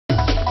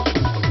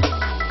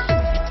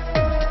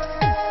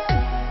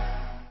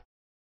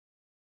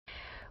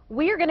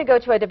We are going to go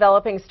to a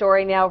developing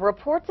story now.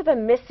 Reports of a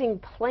missing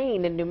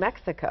plane in New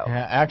Mexico.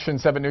 Yeah, Action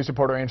 7 News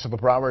reporter Angela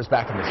Brower is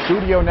back in the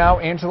studio now.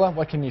 Angela,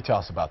 what can you tell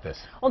us about this?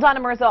 Well, Donna,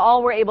 Marissa,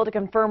 all we're able to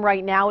confirm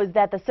right now is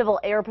that the Civil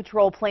Air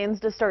Patrol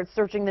plans to start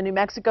searching the New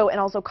Mexico and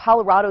also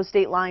Colorado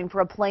state line for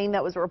a plane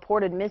that was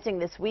reported missing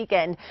this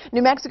weekend.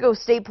 New Mexico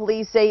State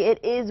Police say it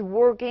is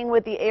working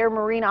with the Air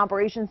Marine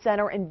Operations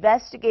Center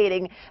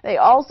investigating. They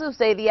also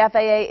say the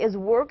FAA is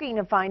working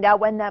to find out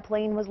when that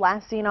plane was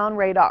last seen on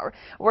radar.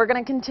 We're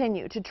going to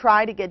continue to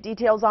try to get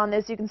details on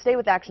this. You can stay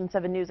with Action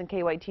 7 News and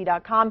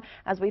KOAT.com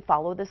as we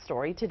follow this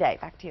story today.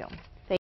 Back to you.